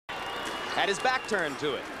Had his back turned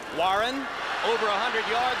to it. Warren, over 100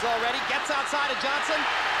 yards already, gets outside of Johnson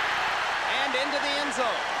and into the end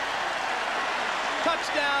zone.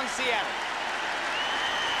 Touchdown, Seattle.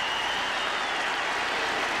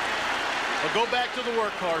 But go back to the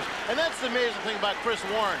workhorse. And that's the amazing thing about Chris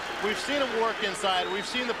Warren. We've seen him work inside. We've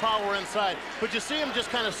seen the power inside. But you see him just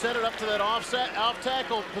kind of set it up to that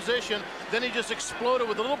off-tackle position. Then he just exploded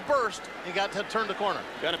with a little burst and got to turn the corner.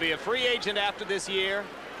 Going to be a free agent after this year.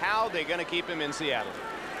 How are they going to keep him in Seattle?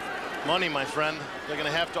 Money, my friend. They're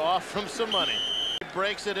going to have to offer him some money. He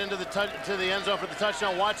breaks it into to the end zone for the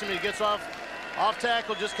touchdown. Watch him. He gets off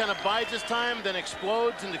tackle, just kind of bides his time, then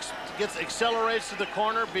explodes and accelerates to the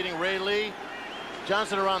corner, beating Ray Lee.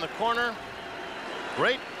 Johnson around the corner.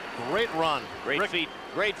 Great run. Great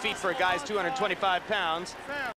feet for a guy who's 225 pounds.